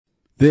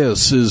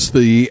This is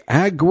the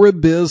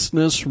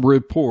Agribusiness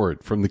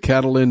Report from the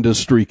Cattle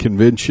Industry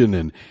Convention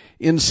and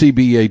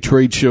NCBA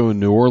Trade Show in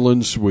New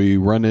Orleans. We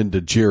run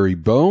into Jerry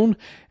Bone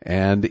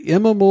and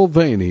Emma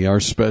Mulvaney, our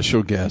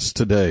special guest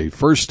today.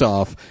 First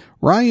off,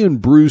 Ryan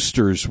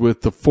Brewster's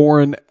with the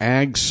Foreign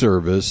Ag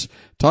Service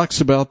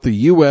talks about the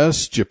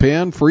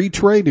U.S.-Japan Free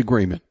Trade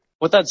Agreement.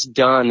 What that's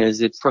done is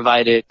it's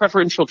provided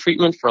preferential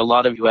treatment for a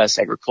lot of U.S.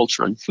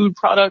 agriculture and food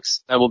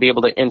products that will be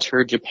able to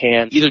enter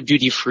Japan either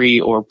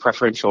duty-free or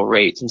preferential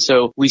rates. And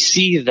so we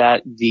see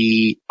that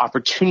the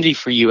opportunity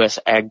for U.S.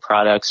 ag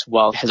products,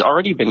 while it has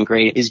already been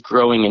great, is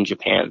growing in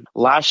Japan.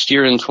 Last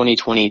year in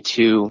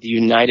 2022, the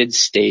United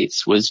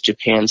States was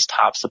Japan's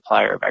top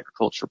supplier of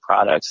agriculture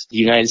products. The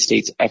United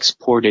States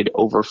exported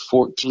over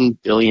 $14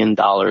 billion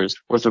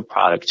worth of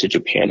product to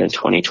Japan in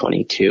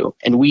 2022.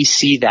 And we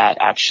see that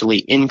actually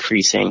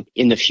increasing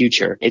in the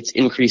future. It's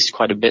increased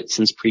quite a bit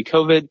since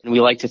pre-COVID, and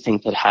we like to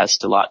think that has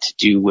a lot to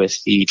do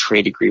with the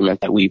trade agreement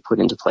that we put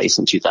into place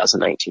in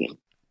 2019.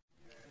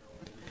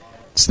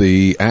 It's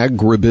the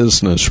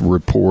Agribusiness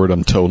Report.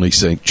 I'm Tony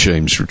St.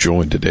 James. We're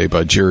joined today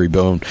by Jerry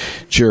Bone.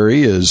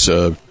 Jerry is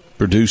a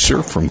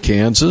producer from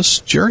Kansas.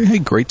 Jerry, hey,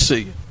 great to see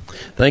you.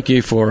 Thank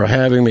you for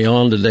having me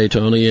on today,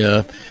 Tony.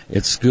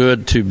 It's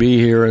good to be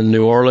here in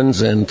New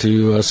Orleans and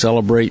to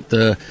celebrate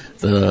the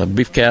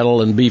beef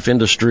cattle and beef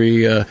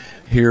industry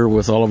here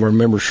with all of our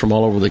members from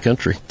all over the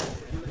country.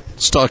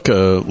 Let's talk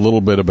a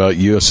little bit about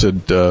you. I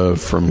said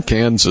from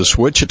Kansas,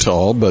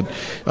 Wichita, but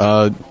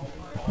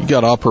you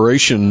got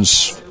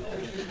operations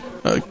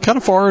kind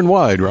of far and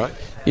wide, right?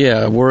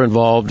 Yeah, we're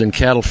involved in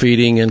cattle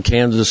feeding in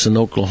Kansas and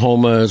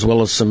Oklahoma, as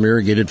well as some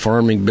irrigated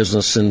farming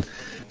business in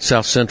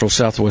south central,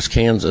 southwest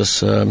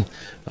Kansas.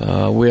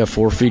 We have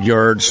 4 feed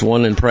yards,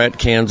 one in Pratt,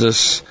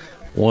 Kansas,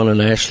 one in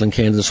Ashland,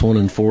 Kansas, one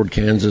in Ford,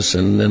 Kansas,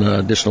 and then an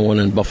additional one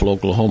in Buffalo,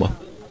 Oklahoma.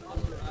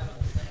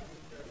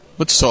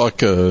 Let's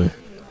talk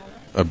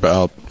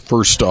about,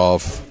 first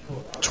off,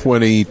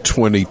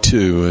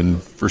 2022,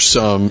 and for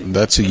some,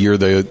 that's a year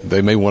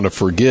they may want to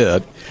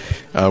forget.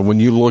 When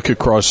you look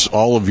across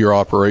all of your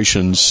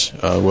operations,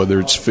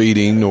 whether it's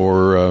feeding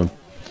or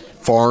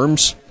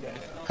farms,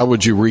 how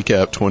would you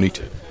recap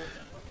 22?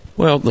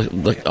 Well,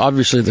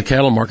 obviously the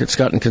cattle market's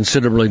gotten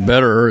considerably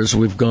better as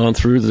we've gone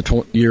through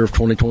the year of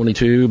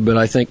 2022, but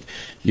I think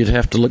you'd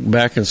have to look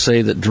back and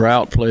say that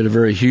drought played a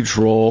very huge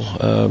role,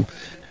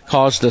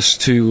 caused us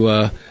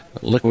to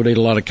liquidate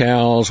a lot of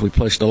cows. We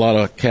placed a lot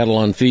of cattle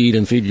on feed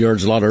and feed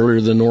yards a lot earlier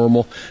than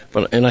normal.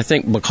 And I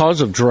think because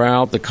of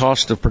drought, the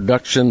cost of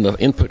production, the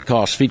input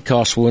costs, feed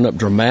costs went up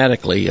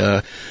dramatically.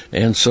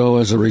 And so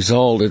as a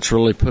result, it's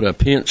really put a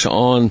pinch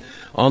on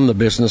the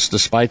business,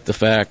 despite the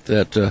fact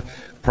that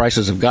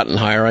prices have gotten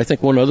higher. I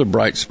think one other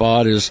bright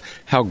spot is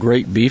how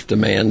great beef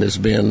demand has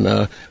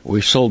been.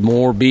 We've sold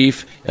more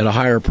beef at a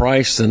higher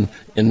price than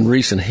in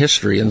recent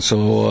history, and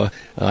so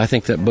I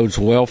think that bodes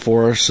well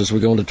for us as we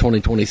go into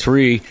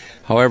 2023.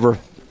 However,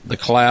 the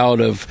cloud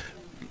of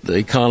the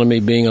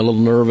economy being a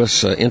little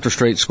nervous, interest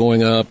rates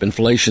going up,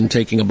 inflation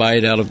taking a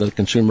bite out of the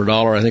consumer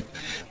dollar, I think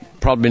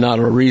probably not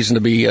a reason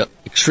to be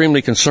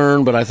extremely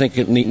concerned, but I think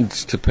we need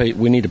to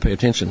pay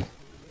attention.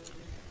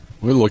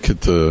 We look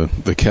at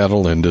the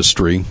cattle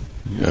industry.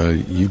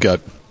 You've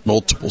got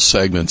multiple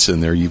segments in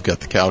there. You've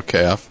got the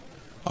cow-calf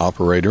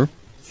operator,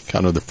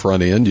 kind of the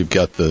front end. You've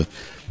got the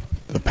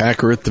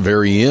packer at the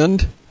very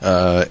end.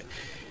 And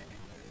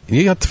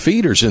you got the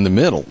feeders in the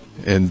middle.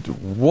 And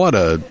what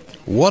a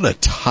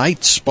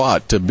tight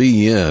spot to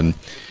be in.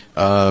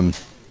 I'm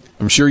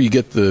sure you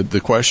get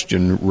the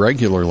question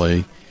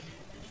regularly.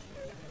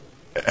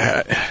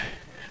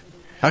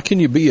 How can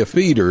you be a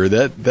feeder?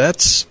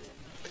 That's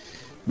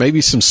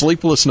maybe some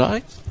sleepless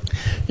nights?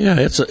 Yeah,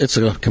 it's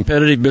a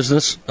competitive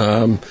business.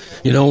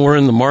 We're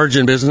in the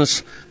margin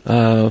business.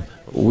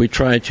 We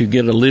try to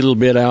get a little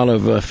bit out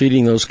of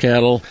feeding those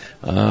cattle.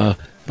 But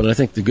I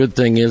think the good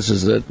thing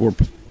is that we're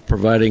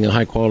providing a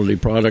high quality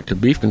product to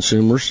beef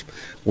consumers.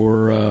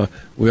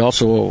 We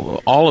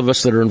also, all of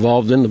us that are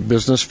involved in the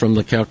business, from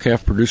the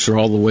cow-calf producer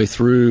all the way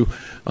through,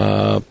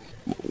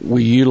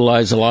 we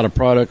utilize a lot of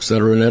products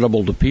that are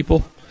inedible to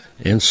people.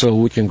 And so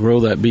we can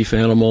grow that beef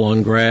animal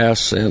on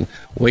grass and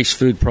waste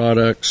food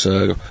products,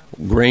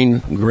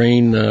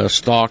 grain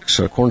stalks,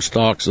 corn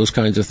stalks, those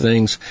kinds of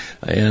things,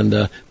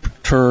 and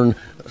turn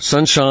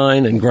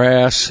sunshine and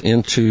grass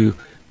into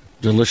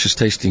delicious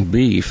tasting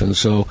beef. And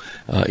so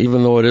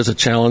even though it is a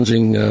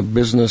challenging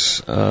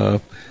business,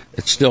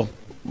 it's still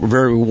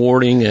very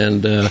rewarding.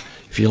 And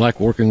if you like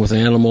working with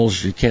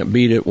animals, you can't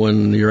beat it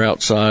when you're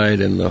outside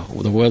and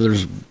the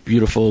weather's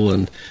beautiful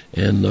and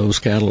those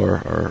cattle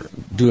are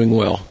doing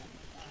well.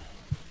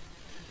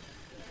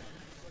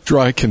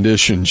 Dry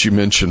conditions, you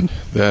mentioned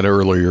that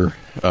earlier.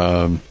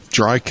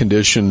 Dry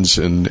conditions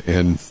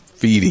and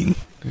feeding,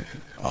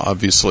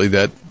 obviously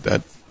that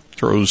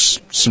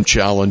throws some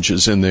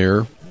challenges in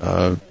there.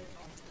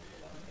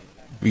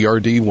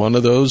 BRD, one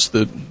of those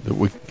that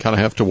we kind of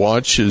have to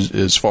watch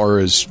as far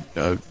as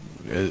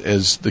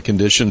the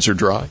conditions are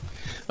dry?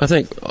 I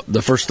think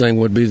the first thing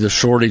would be the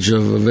shortage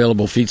of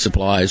available feed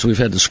supplies. We've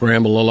had to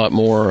scramble a lot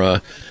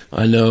more.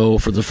 I know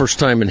for the first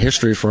time in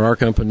history for our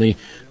company,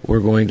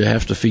 we're going to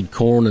have to feed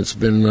corn that's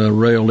been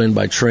railed in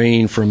by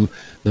train from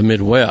the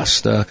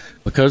Midwest.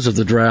 Because of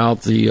the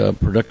drought, the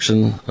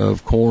production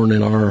of corn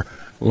in our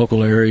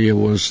local area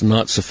was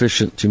not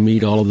sufficient to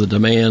meet all of the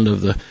demand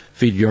of the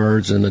feed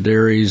yards and the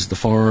dairies, the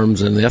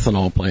farms, and the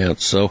ethanol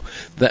plants. So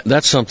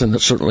that's something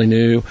that's certainly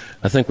new.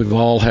 I think we've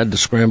all had to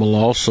scramble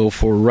also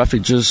for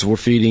roughages. We're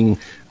feeding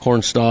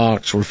corn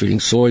stalks, we're feeding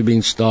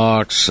soybean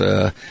stalks,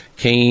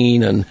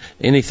 cane, and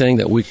anything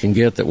that we can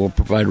get that will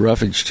provide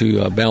roughage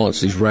to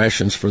balance these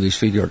rations for these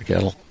feed yard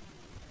cattle.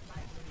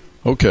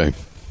 Okay.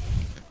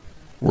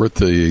 We're at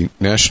the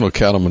National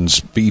Cattlemen's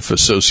Beef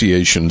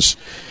Association's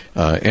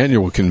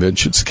annual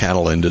convention, it's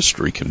Cattle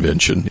Industry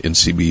Convention,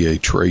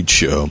 NCBA trade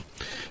show.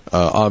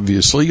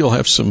 Obviously, you'll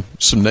have some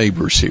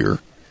neighbors here,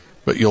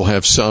 but you'll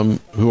have some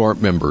who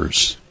aren't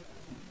members.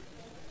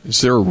 Is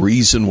there a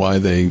reason why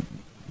they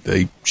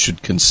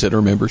should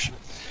consider membership?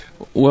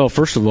 Well,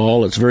 first of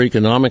all, it's very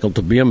economical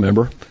to be a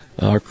member.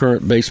 Our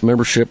current base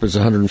membership is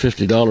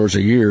 $150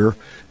 a year.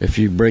 If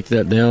you break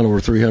that down over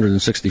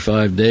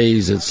 365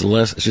 days, it's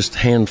less. It's just a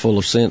handful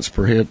of cents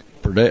per head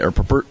per day or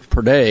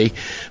per day.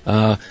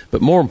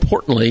 But more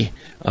importantly,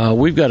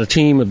 we've got a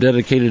team of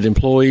dedicated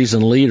employees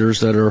and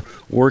leaders that are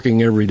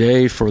working every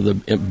day for the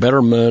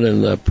betterment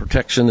and the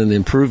protection and the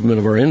improvement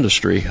of our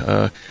industry.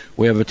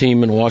 We have a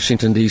team in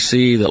Washington,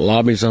 D.C. that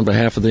lobbies on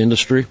behalf of the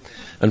industry.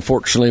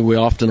 Unfortunately, we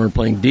often are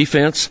playing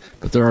defense,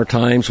 but there are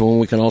times when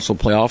we can also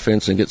play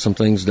offense and get some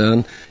things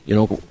done. You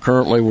know,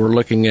 currently we're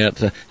looking at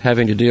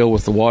having to deal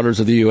with the Waters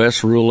of the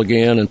U.S. rule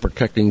again and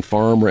protecting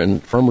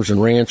farmers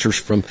and ranchers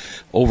from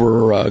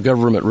over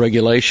government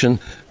regulation.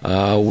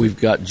 We've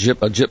got a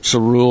GIPSA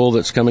rule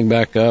that's coming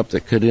back up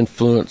that could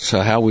influence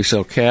how we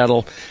sell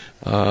cattle.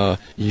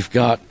 You've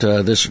got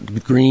this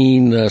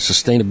green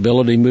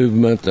sustainability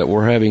movement that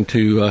we're having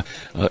to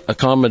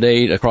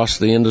accommodate across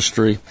the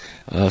industry.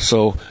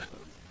 So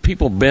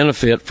people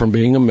benefit from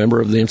being a member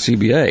of the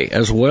NCBA,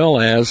 as well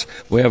as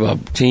we have a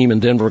team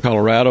in Denver,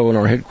 Colorado, in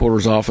our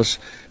headquarters office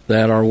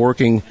that are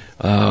working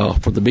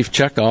for the beef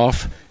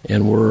checkoff,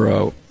 and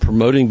we're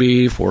promoting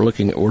beef. We're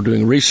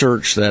doing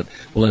research that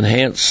will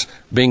enhance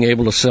being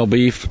able to sell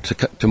beef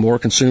to more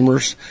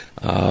consumers.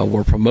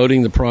 We're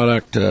promoting the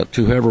product to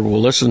whoever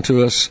will listen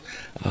to us.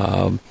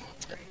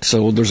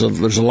 So there's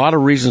a lot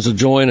of reasons to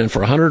join, and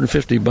for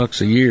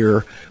 $150 a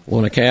year,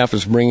 when a calf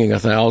is bringing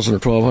 $1,000 or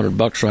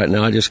 $1,200 right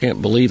now, I just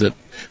can't believe that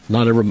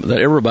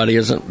everybody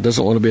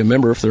doesn't want to be a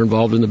member if they're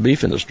involved in the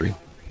beef industry.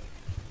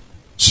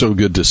 So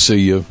good to see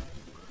you.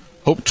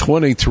 Hope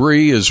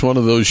 23 is one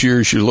of those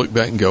years you look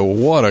back and go,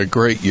 what a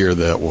great year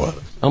that was.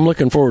 I'm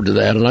looking forward to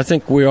that, and I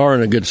think we are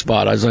in a good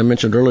spot. As I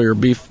mentioned earlier,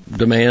 beef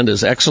demand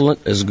is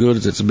excellent, as good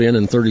as it's been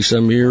in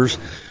 30-some years.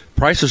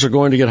 Prices are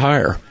going to get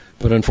higher,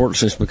 but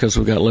unfortunately it's because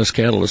we've got less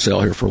cattle to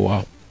sell here for a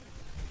while.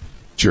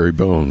 Jerry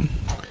Bone,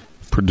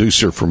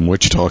 producer from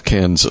Wichita,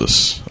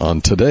 Kansas,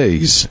 on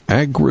today's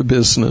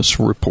Agribusiness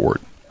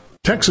Report.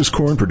 Texas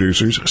Corn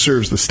Producers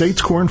serves the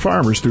state's corn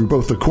farmers through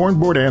both the Corn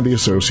Board and the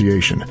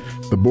association.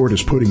 The board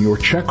is putting your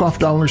checkoff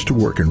dollars to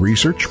work in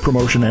research,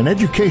 promotion, and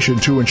education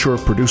to ensure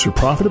producer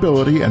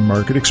profitability and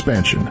market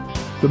expansion.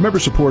 The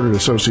member-supported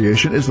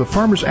association is the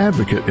farmer's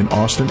advocate in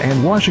Austin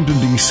and Washington,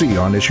 D.C.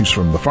 on issues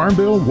from the Farm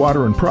Bill,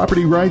 water and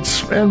property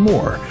rights, and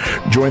more.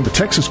 Join the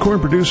Texas Corn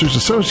Producers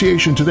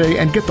Association today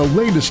and get the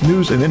latest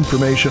news and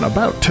information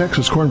about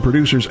Texas Corn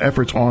Producers'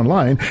 efforts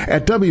online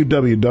at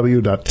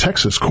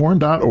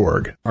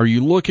www.texascorn.org. Are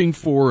you looking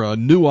for a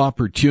new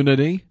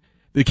opportunity?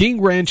 The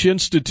King Ranch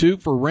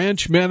Institute for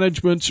Ranch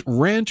Management's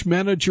Ranch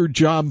Manager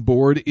Job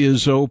Board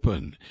is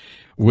open,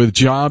 with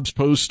jobs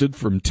posted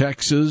from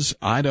Texas,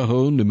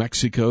 Idaho, New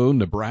Mexico,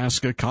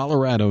 Nebraska,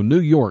 Colorado, New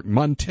York,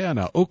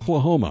 Montana,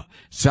 Oklahoma,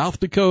 South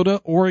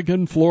Dakota,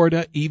 Oregon,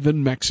 Florida,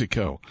 even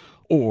Mexico.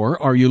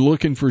 Or are you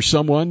looking for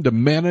someone to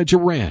manage a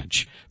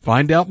ranch?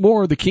 Find out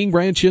more at the King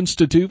Ranch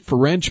Institute for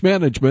Ranch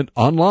Management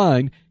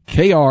online,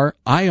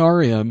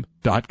 KRIRM.com.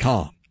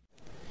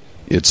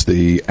 It's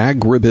the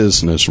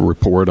Agribusiness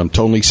Report. I'm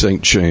Tony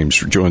St. James.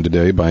 We're joined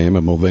today by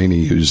Emma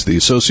Mulvaney, who's the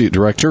Associate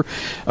Director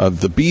of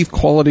the Beef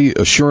Quality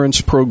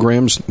Assurance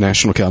Program's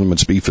National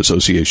Cattlemen's Beef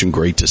Association.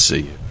 Great to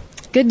see you.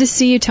 Good to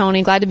see you,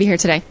 Tony. Glad to be here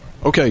today.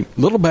 Okay,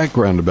 little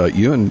background about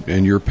you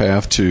and your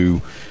path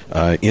to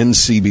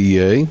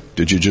NCBA.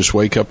 Did you just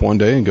wake up one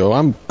day and go,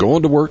 I'm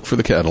going to work for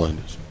the cattle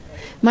industry?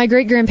 My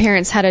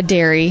great-grandparents had a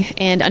dairy,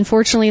 and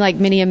unfortunately, like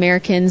many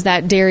Americans,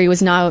 that dairy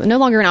was no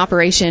longer in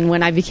operation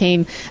when I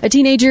became a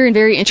teenager and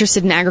very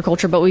interested in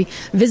agriculture, but we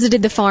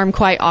visited the farm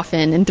quite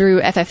often, and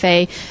through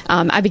FFA,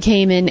 I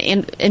became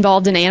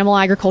involved in animal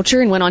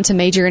agriculture and went on to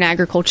major in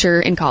agriculture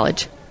in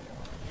college.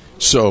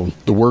 So,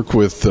 the work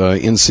with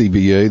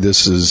NCBA,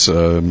 this is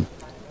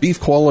Beef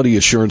Quality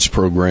Assurance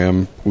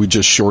Program. We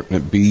just shorten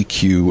it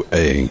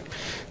BQA.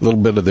 A little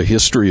bit of the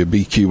history of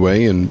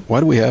BQA, and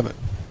why do we have it?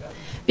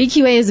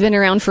 BQA has been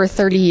around for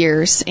 30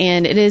 years,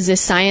 and it is a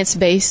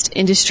science-based,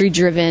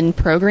 industry-driven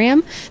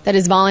program that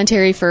is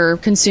voluntary for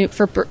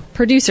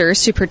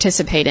producers to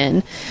participate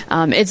in.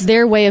 It's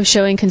their way of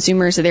showing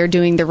consumers that they're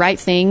doing the right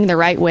thing, the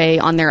right way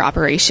on their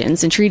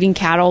operations, and treating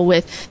cattle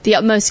with the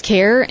utmost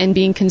care and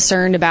being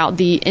concerned about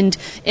the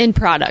end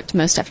product,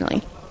 most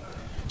definitely.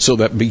 So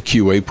that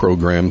BQA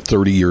program,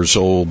 30 years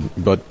old,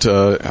 but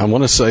I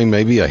want to say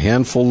maybe a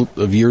handful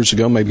of years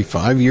ago, maybe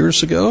 5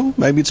 years ago,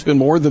 maybe it's been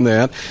more than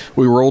that,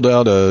 we rolled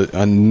out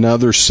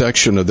another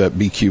section of that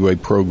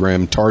BQA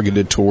program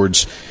targeted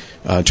towards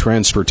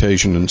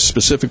transportation and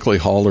specifically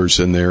haulers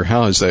in there.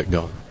 How has that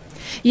gone?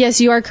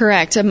 Yes, you are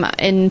correct.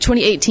 In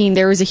 2018,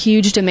 there was a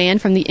huge demand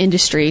from the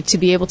industry to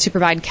be able to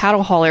provide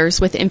cattle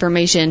haulers with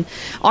information,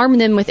 arm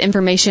them with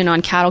information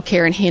on cattle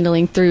care and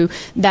handling through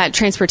that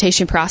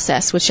transportation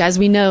process, which, as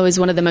we know, is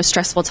one of the most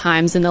stressful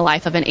times in the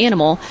life of an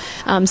animal.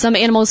 Some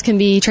animals can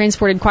be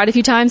transported quite a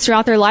few times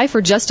throughout their life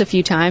or just a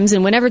few times,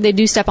 and whenever they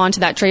do step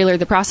onto that trailer,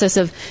 the process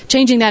of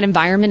changing that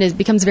environment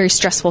becomes very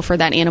stressful for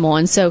that animal.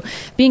 And so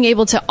being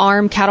able to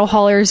arm cattle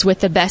haulers with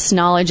the best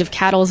knowledge of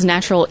cattle's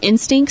natural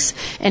instincts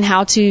and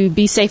how to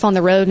be safe on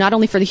the road, not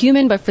only for the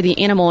human but for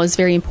the animal, is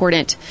very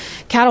important.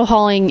 Cattle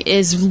hauling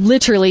is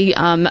literally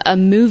a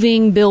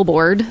moving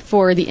billboard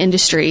for the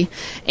industry,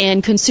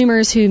 and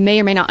consumers who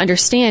may or may not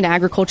understand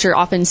agriculture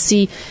often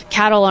see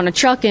cattle on a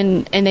truck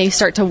and they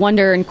start to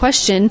wonder and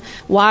question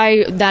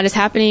why that is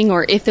happening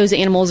or if those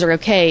animals are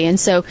okay. And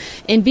so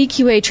in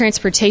BQA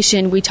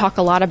transportation, we talk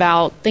a lot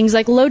about things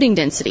like loading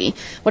density.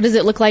 What does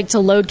it look like to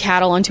load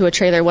cattle onto a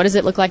trailer? What does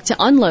it look like to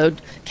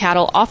unload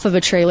cattle off of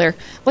a trailer?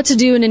 What to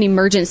do in an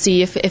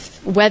emergency if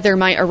weather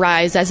might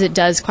arise, as it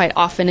does quite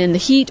often in the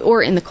heat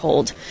or in the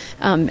cold.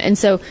 And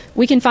so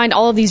we can find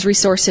all of these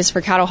resources for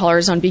cattle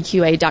haulers on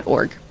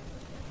BQA.org.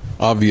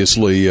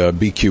 Obviously,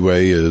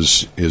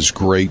 BQA is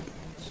great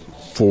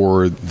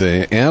for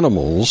the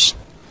animals.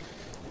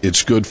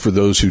 It's good for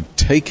those who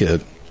take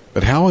it,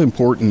 but how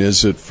important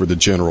is it for the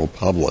general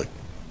public?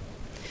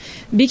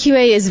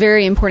 BQA is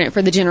very important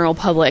for the general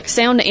public.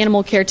 Sound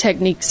animal care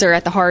techniques are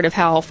at the heart of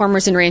how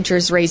farmers and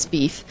ranchers raise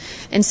beef.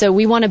 And so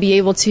we want to be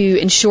able to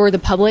ensure the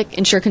public,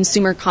 ensure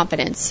consumer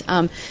confidence.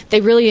 They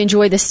really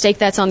enjoy the steak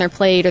that's on their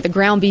plate or the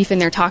ground beef in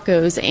their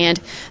tacos. And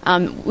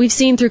we've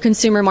seen through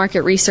consumer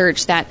market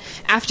research that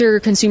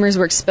after consumers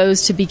were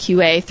exposed to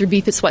BQA through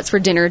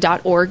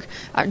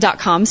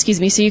beefit'swhatsfordinner.com,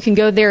 so you can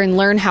go there and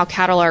learn how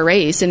cattle are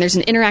raised. And there's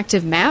an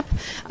interactive map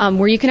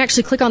where you can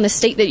actually click on the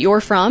state that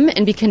you're from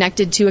and be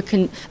connected to a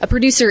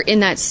producer in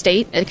that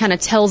state. It kind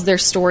of tells their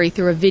story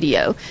through a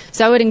video.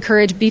 So I would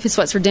encourage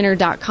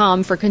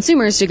beefit'swhatsfordinner.com for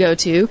consumers to go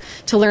to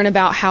learn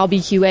about how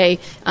BQA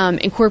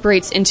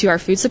incorporates into our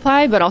food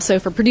supply, but also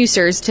for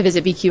producers to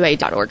visit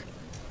bqa.org.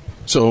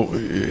 So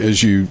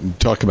as you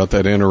talk about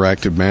that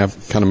interactive map,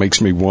 kind of makes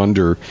me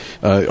wonder,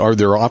 are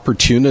there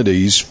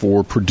opportunities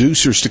for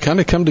producers to kind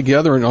of come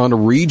together and on a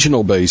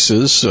regional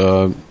basis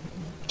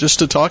just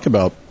to talk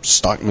about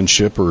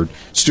stockmanship or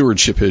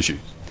stewardship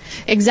issues?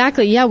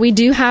 Exactly. Yeah, we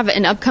do have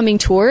an upcoming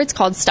tour. It's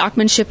called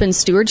Stockmanship and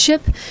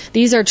Stewardship.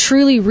 These are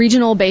truly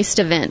regional-based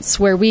events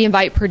where we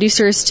invite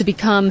producers to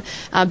become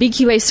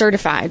BQA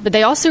certified, but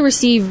they also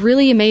receive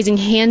really amazing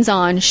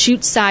hands-on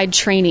shoot-side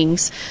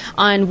trainings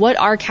on what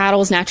are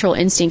cattle's natural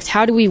instincts.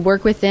 How do we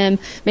work with them?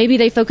 Maybe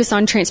they focus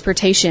on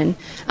transportation.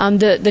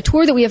 The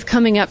tour that we have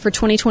coming up for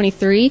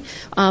 2023,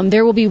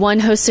 there will be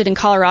one hosted in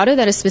Colorado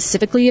that is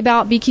specifically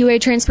about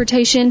BQA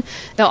transportation.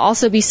 There'll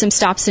also be some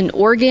stops in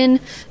Oregon,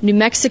 New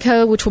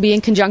Mexico, which will be in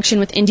conjunction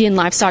with Indian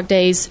Livestock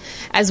Days,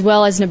 as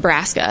well as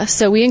Nebraska.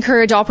 So we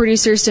encourage all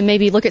producers to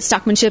maybe look at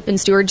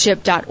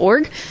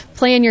stockmanshipandstewardship.org,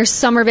 plan your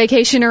summer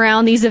vacation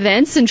around these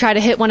events and try to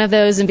hit one of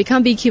those and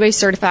become BQA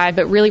certified,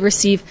 but really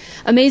receive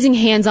amazing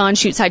hands-on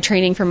shoot-side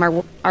training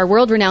from our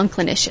world-renowned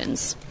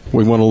clinicians.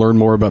 We want to learn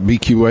more about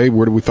BQA.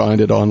 Where do we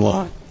find it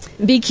online?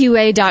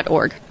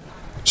 BQA.org.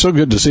 So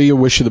good to see you.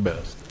 Wish you the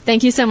best.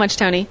 Thank you so much,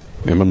 Tony.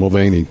 Emma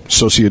Mulvaney,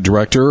 Associate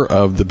Director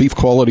of the Beef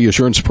Quality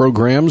Assurance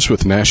Programs with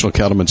the National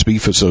Cattlemen's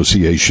Beef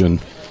Association.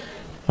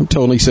 I'm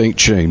Tony St.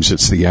 James.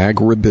 It's the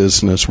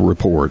Agribusiness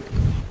Report.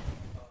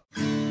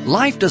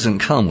 Life doesn't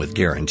come with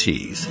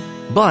guarantees,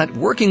 but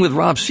working with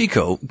Rob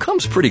Seco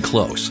comes pretty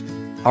close.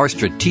 Our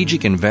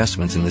strategic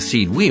investments in the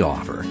seed we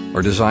offer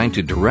are designed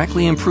to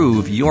directly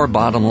improve your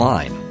bottom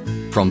line.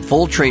 From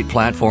full trait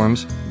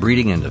platforms,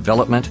 breeding and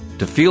development,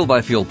 to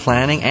field-by-field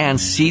planning and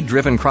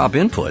seed-driven crop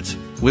inputs,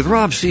 with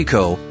Rob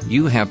Seco,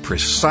 you have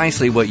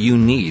precisely what you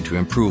need to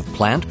improve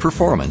plant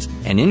performance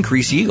and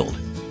increase yield.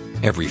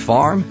 Every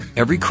farm,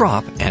 every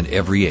crop, and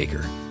every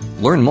acre.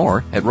 Learn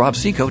more at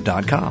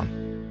robseco.com.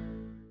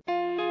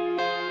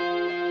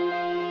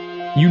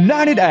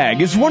 United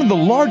Ag is one of the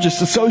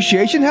largest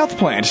association health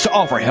plans to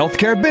offer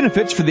healthcare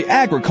benefits for the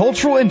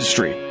agricultural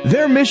industry.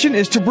 Their mission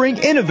is to bring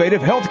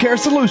innovative healthcare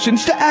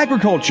solutions to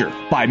agriculture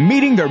by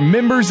meeting their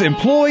members'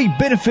 employee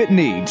benefit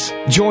needs.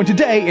 Join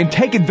today and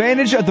take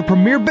advantage of the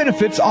premier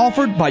benefits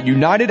offered by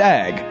United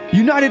Ag.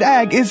 United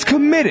Ag is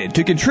committed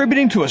to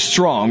contributing to a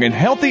strong and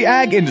healthy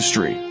ag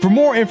industry. For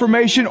more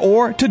information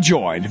or to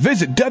join,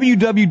 visit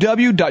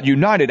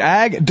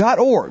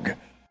www.unitedag.org.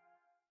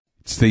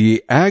 It's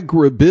the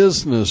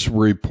Agribusiness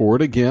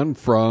Report again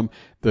from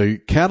the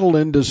Cattle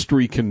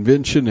Industry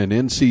Convention and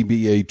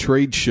NCBA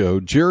Trade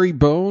Show. Jerry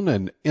Bone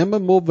and Emma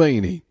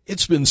Mulvaney.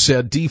 It's been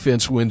said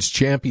defense wins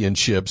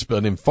championships,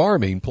 but in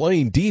farming,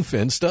 playing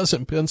defense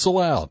doesn't pencil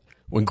out.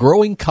 When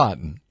growing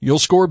cotton, you'll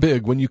score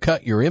big when you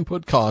cut your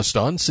input cost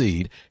on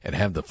seed and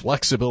have the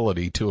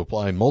flexibility to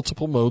apply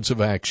multiple modes of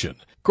action.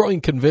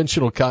 Growing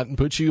conventional cotton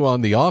puts you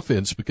on the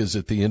offense because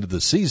at the end of the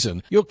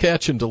season, you'll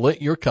catch and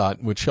delint your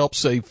cotton, which helps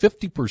save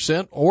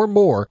 50% or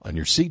more on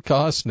your seed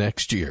costs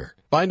next year.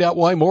 Find out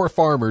why more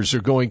farmers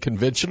are going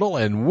conventional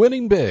and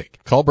winning big.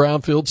 Call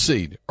Brownfield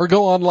Seed or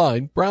go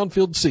online,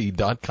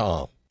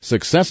 brownfieldseed.com.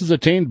 Success is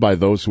attained by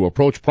those who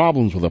approach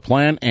problems with a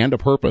plan and a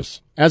purpose.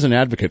 As an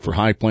advocate for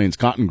High Plains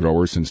cotton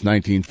growers since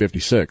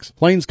 1956,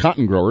 Plains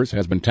Cotton Growers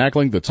has been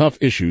tackling the tough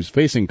issues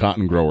facing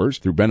cotton growers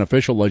through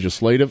beneficial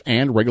legislative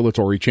and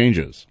regulatory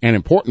changes. An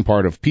important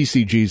part of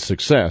PCG's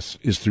success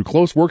is through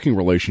close working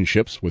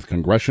relationships with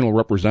congressional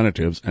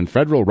representatives and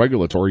federal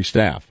regulatory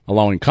staff,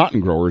 allowing cotton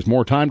growers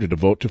more time to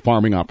devote to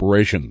farming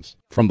operations.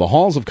 From the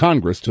halls of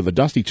Congress to the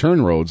dusty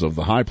turn roads of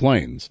the High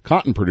Plains,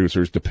 cotton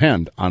producers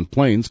depend on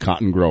Plains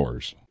Cotton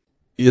Growers.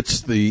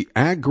 It's the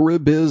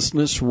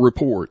Agribusiness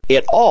Report.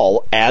 It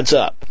all adds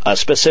up. A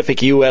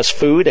specific U.S.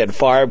 food and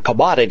farm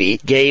commodity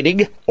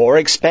gaining or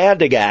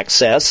expanding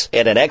access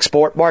in an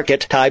export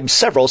market times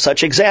several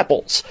such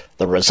examples.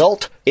 The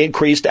result?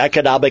 Increased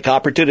economic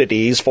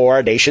opportunities for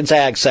our nation's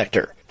ag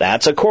sector.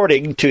 That's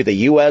according to the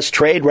U.S.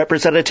 Trade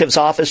Representative's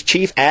Office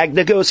Chief Ag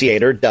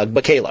Negotiator Doug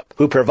McCaleb,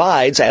 who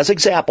provides as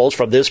examples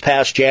from this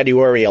past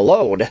January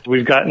alone.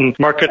 We've gotten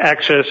market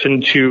access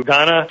into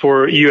Ghana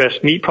for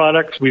U.S. meat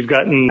products. We've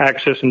gotten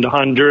access into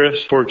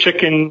Honduras for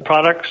chicken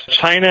products.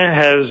 China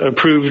has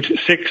approved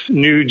 6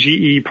 new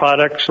GE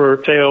products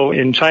for sale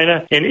in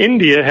China. And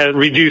India has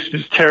reduced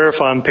its tariff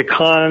on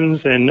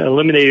pecans and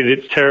eliminated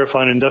its tariff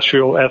on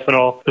industrial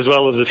ethanol, as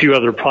well as a few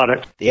other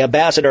products. The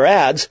ambassador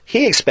adds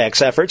he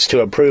expects efforts to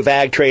improve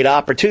ag trade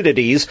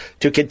opportunities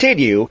to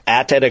continue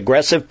at an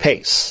aggressive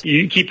pace.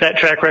 You keep that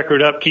track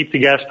record up, keep the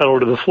gas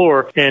pedal to the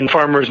floor, and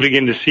farmers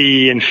begin to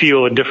see and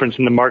feel a difference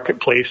in the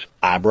marketplace.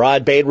 I'm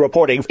Rod Bain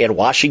reporting in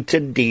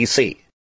Washington, D.C.